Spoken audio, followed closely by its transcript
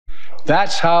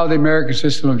That's how the American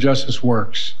system of justice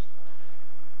works.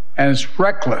 And it's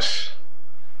reckless,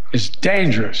 it's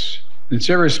dangerous, it's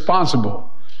irresponsible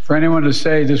for anyone to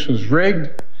say this was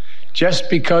rigged just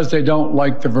because they don't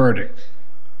like the verdict.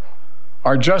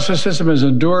 Our justice system has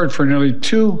endured for nearly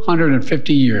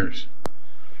 250 years.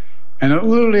 And it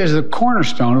literally is the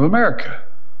cornerstone of America,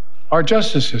 our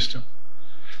justice system.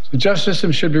 The justice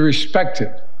system should be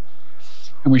respected,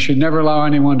 and we should never allow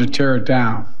anyone to tear it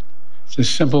down. It's as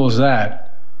simple as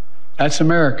that. That's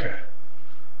America.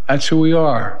 That's who we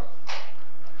are.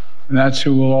 And that's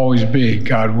who we'll always be,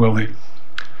 God willing.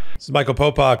 This is Michael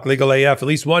Popok, Legal AF. At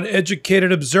least one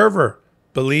educated observer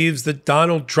believes that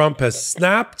Donald Trump has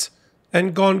snapped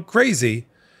and gone crazy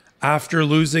after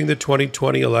losing the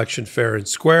 2020 election fair and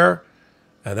square.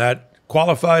 And that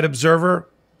qualified observer,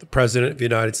 the President of the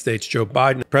United States, Joe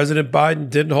Biden. President Biden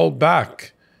didn't hold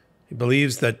back. He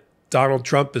believes that Donald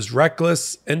Trump is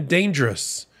reckless and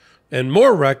dangerous, and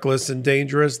more reckless and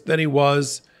dangerous than he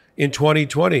was in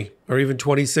 2020 or even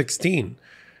 2016.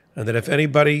 And that if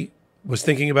anybody was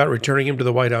thinking about returning him to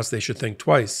the White House, they should think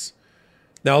twice.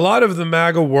 Now, a lot of the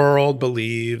MAGA world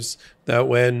believes that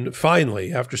when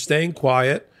finally, after staying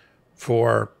quiet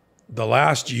for the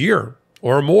last year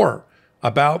or more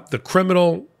about the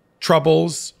criminal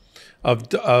troubles of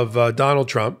Donald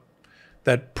Trump,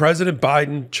 that President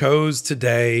Biden chose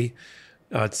today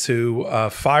to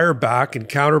fire back and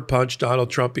counterpunch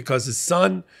Donald Trump because his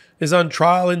son is on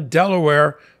trial in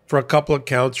Delaware for a couple of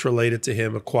counts related to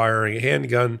him acquiring a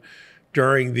handgun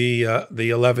during the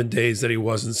 11 days that he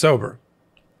wasn't sober,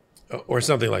 or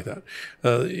something like that.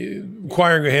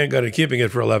 Acquiring a handgun and keeping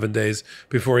it for 11 days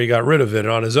before he got rid of it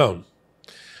on his own.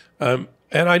 And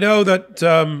I know that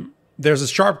there's a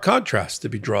sharp contrast to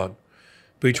be drawn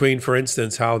between, for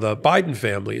instance, how the Biden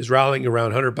family is rallying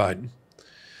around Hunter Biden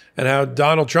and how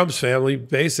Donald Trump's family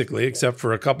basically, except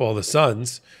for a couple of the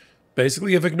sons,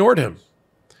 basically have ignored him.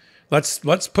 Let's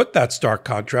put that stark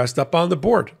contrast up on the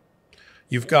board.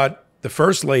 You've got the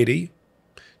First Lady,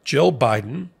 Jill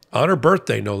Biden, on her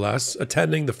birthday, no less,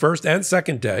 attending the first and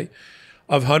second day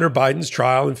of Hunter Biden's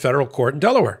trial in federal court in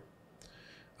Delaware,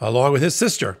 along with his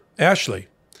sister, Ashley,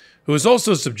 who is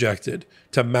also subjected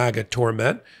to MAGA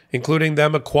torment, including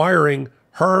them acquiring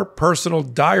her personal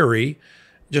diary,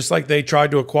 just like they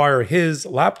tried to acquire his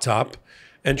laptop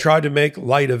and tried to make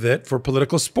light of it for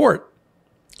political sport.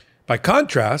 By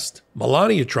contrast,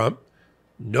 Melania Trump,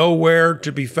 nowhere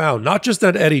to be found, not just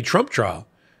at Eddie Trump trial,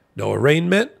 no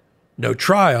arraignment, no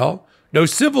trial, no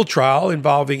civil trial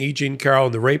involving E. Jean Carroll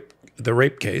in the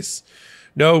rape case,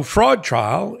 no fraud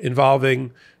trial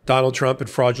involving Donald Trump and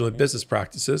fraudulent business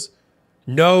practices,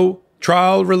 no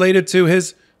trial related to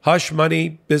his hush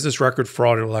money business record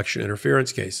fraud and election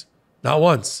interference case. Not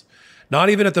once. Not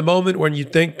even at the moment when you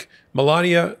think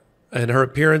Melania and her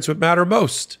appearance would matter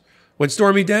most, when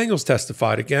Stormy Daniels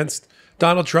testified against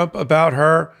Donald Trump about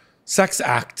her sex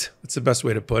act, that's the best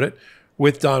way to put it,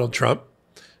 with Donald Trump.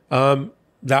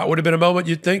 That would have been a moment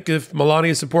you'd think if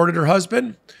Melania supported her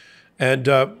husband, and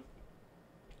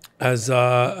as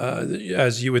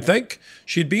you would think,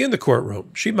 she'd be in the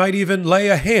courtroom. She might even lay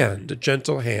a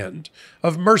gentle hand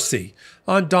of mercy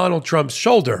on Donald Trump's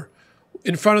shoulder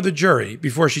in front of the jury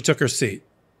before she took her seat.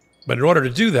 But in order to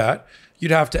do that,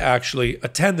 you'd have to actually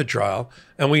attend the trial.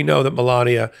 And we know that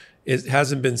Melania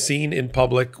hasn't been seen in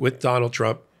public with Donald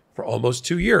Trump for almost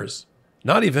 2 years,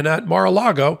 not even at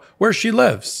Mar-a-Lago, where she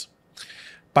lives.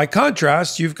 By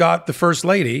contrast, you've got the First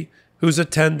Lady who's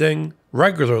attending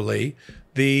regularly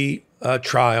the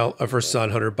trial of her son,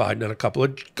 Hunter Biden, and a couple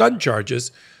of gun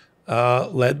charges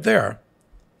led there.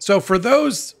 So for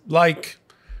those like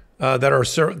that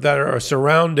are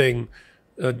surrounding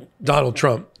Donald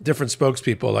Trump, different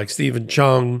spokespeople like Stephen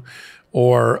Chung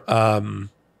or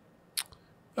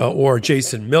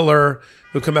Jason Miller,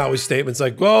 who come out with statements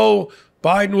like, "Well,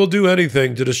 Biden will do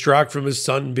anything to distract from his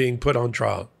son being put on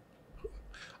trial."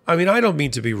 I mean, I don't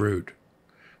mean to be rude,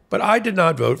 but I did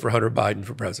not vote for Hunter Biden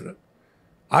for president.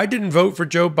 I didn't vote for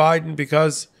Joe Biden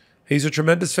because he's a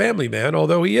tremendous family man,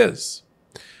 although he is.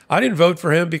 I didn't vote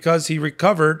for him because he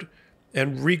recovered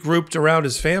and regrouped around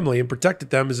his family and protected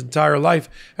them his entire life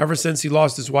ever since he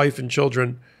lost his wife and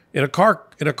children in a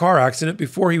car accident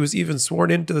before he was even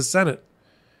sworn into the Senate.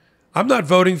 I'm not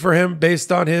voting for him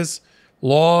based on his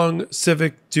long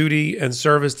civic duty and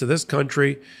service to this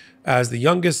country as the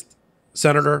youngest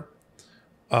senator,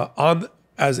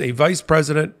 as a vice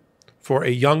president for a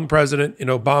young president in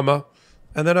Obama,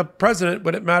 and then a president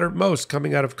when it mattered most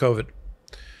coming out of COVID.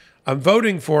 I'm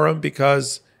voting for him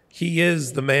because he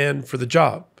is the man for the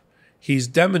job. He's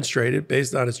demonstrated,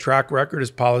 based on his track record,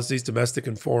 his policies, domestic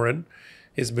and foreign,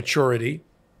 his maturity,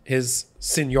 his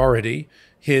seniority,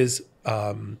 his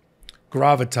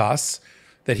gravitas,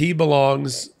 that he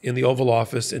belongs in the Oval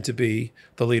Office and to be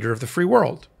the leader of the free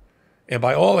world. And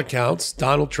by all accounts,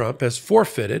 Donald Trump has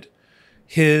forfeited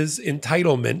his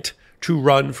entitlement to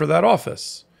run for that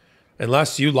office,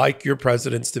 unless you like your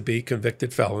presidents to be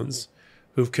convicted felons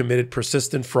who've committed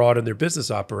persistent fraud in their business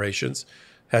operations,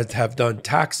 have done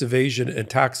tax evasion and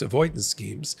tax avoidance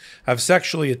schemes, have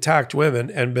sexually attacked women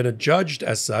and been adjudged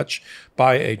as such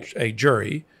by a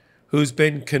jury, who's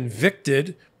been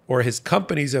convicted, or his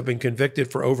companies have been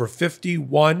convicted for over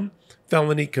 51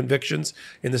 felony convictions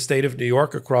in the state of New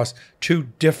York across 2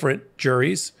 different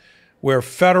juries, where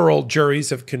federal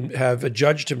juries have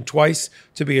adjudged him twice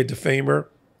to be a defamer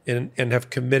and have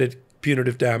committed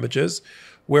punitive damages,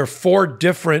 where 4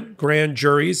 different grand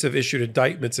juries have issued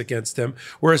indictments against him,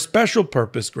 where a special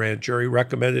purpose grand jury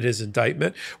recommended his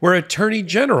indictment, where attorney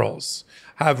generals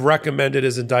have recommended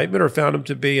his indictment or found him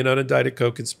to be an unindicted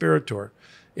co-conspirator.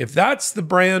 If that's the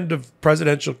brand of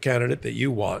presidential candidate that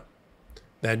you want,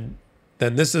 then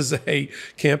this is a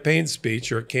campaign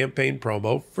speech or a campaign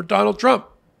promo for Donald Trump.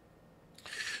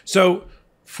 So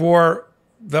for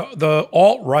the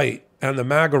alt-right and the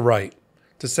MAGA right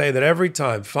to say that every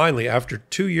time, finally, after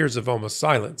 2 years of almost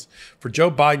silence, for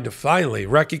Joe Biden to finally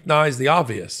recognize the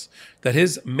obvious, that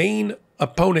his main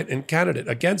opponent and candidate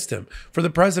against him for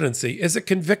the presidency is a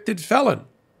convicted felon,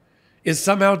 is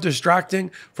somehow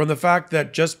distracting from the fact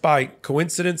that just by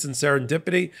coincidence and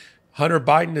serendipity, Hunter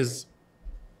Biden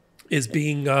is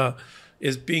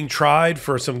being tried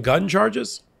for some gun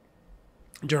charges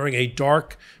during a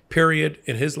dark period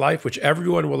in his life, which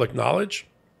everyone will acknowledge.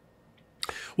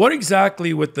 What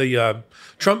exactly would the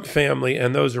Trump family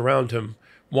and those around him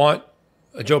want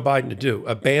Joe Biden to do?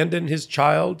 Abandon his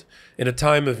child in a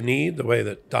time of need, the way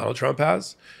that Donald Trump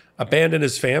has? Abandon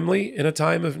his family in a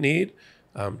time of need?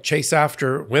 Chase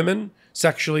after women,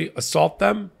 sexually assault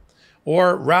them?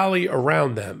 Or rally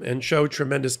around them and show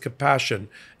tremendous compassion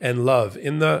and love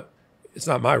it's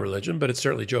not my religion, but it's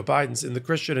certainly Joe Biden's, in the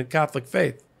Christian and Catholic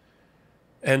faith.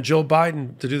 And Jill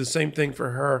Biden to do the same thing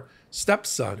for her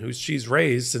stepson, who she's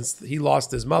raised since he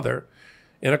lost his mother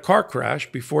in a car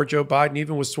crash before Joe Biden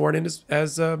even was sworn in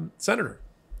as senator.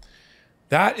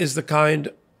 That is the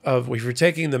kind of, if you're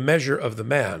taking the measure of the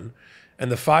man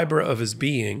and the fiber of his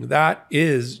being, that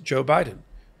is Joe Biden.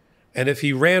 And if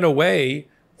he ran away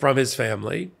from his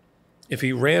family, if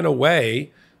he ran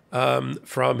away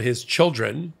from his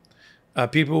children,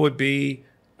 people would be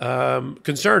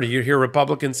concerned. You hear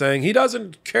Republicans saying he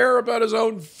doesn't care about his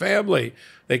own family.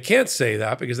 They can't say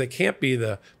that because they can't be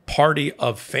the party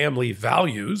of family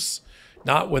values,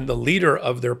 not when the leader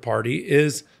of their party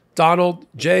is Donald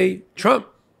J. Trump.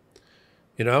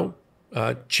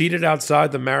 Cheated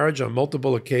outside the marriage on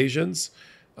multiple occasions,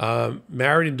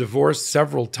 married and divorced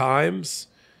several times,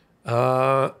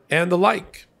 and the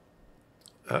like.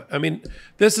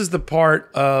 This is the part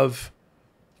of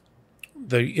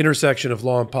the intersection of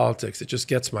law and politics that just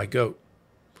gets my goat.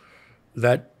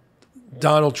 That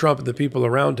Donald Trump and the people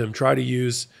around him try to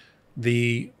use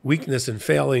the weakness and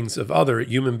failings of other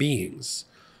human beings,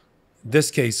 in this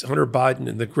case, Hunter Biden,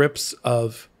 in the grips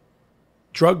of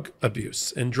drug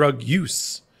abuse and drug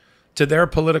use, to their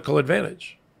political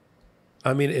advantage.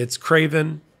 It's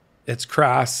craven, it's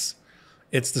crass,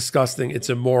 it's disgusting, it's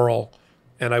immoral,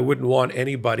 and I wouldn't want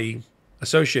anybody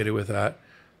associated with that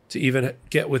to even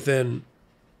get within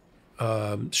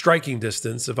striking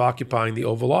distance of occupying the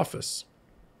Oval Office.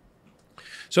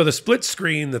 So the split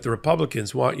screen that the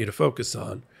Republicans want you to focus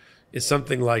on is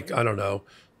something like, I don't know,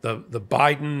 the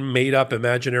Biden made-up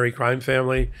imaginary crime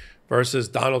family versus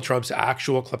Donald Trump's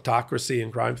actual kleptocracy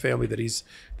and crime family that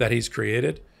he's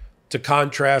created. To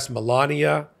contrast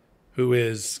Melania, who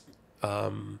is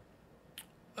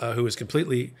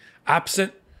completely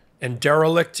absent and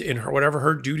derelict in whatever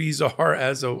her duties are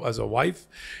as a wife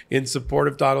in support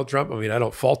of Donald Trump. I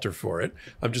don't falter for it.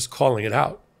 I'm just calling it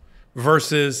out.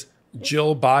 Versus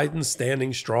Jill Biden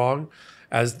standing strong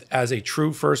as a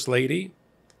true first lady,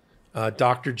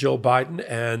 Dr. Jill Biden,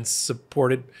 and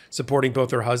supporting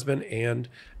both her husband and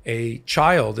a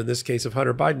child, in this case of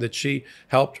Hunter Biden, that she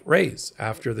helped raise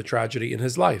after the tragedy in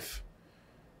his life.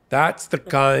 That's the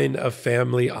kind of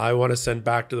family I want to send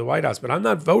back to the White House. But I'm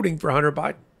not voting for Hunter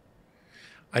Biden.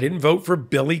 I didn't vote for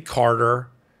Billy Carter.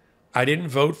 I didn't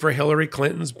vote for Hillary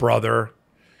Clinton's brother.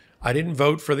 I didn't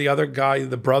vote for the other guy,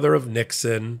 the brother of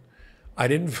Nixon. I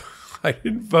didn't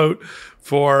vote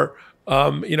for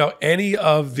any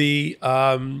of the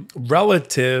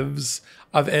relatives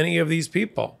of any of these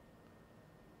people.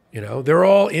 They're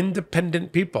all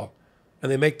independent people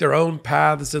and they make their own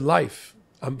paths in life.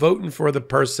 I'm voting for the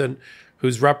person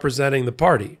who's representing the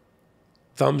party.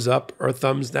 Thumbs up or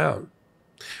thumbs down.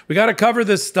 We got to cover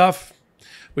this stuff.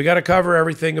 We got to cover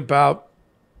everything about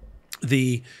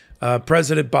the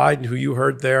President Biden, who you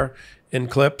heard there in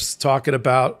clips, talking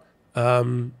about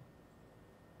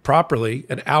properly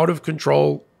an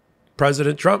out-of-control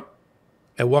President Trump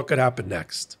and what could happen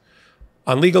next.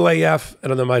 On Legal AF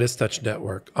and on the MeidasTouch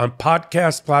Network, on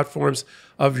podcast platforms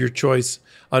of your choice,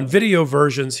 on video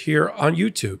versions here on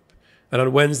YouTube, and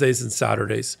on Wednesdays and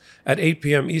Saturdays at 8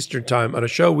 p.m. Eastern Time on a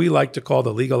show we like to call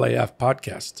the Legal AF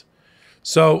Podcast.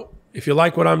 So if you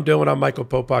like what I'm doing, I'm Michael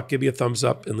Popok. Give me a thumbs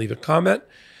up and leave a comment.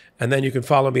 And then you can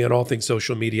follow me on all things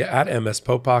social media at MS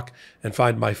Popok and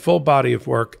find my full body of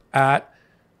work at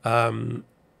MeidasTouch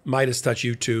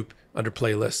YouTube under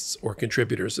playlists or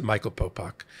contributors at Michael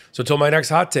Popok. So until my next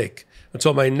hot take,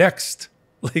 until my next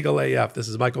Legal AF, this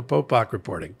is Michael Popok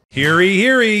reporting. Heary,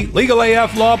 heary, Legal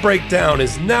AF Law Breakdown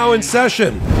is now in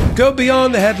session. Go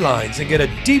beyond the headlines and get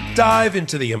a deep dive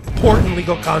into the important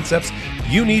legal concepts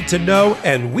you need to know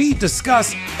and we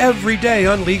discuss every day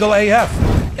on Legal AF.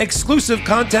 Exclusive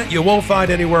content you won't find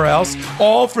anywhere else,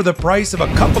 all for the price of a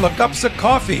couple of cups of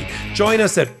coffee. Join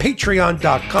us at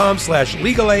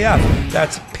patreon.com/legalaf.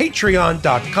 That's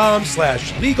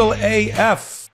patreon.com/legalaf.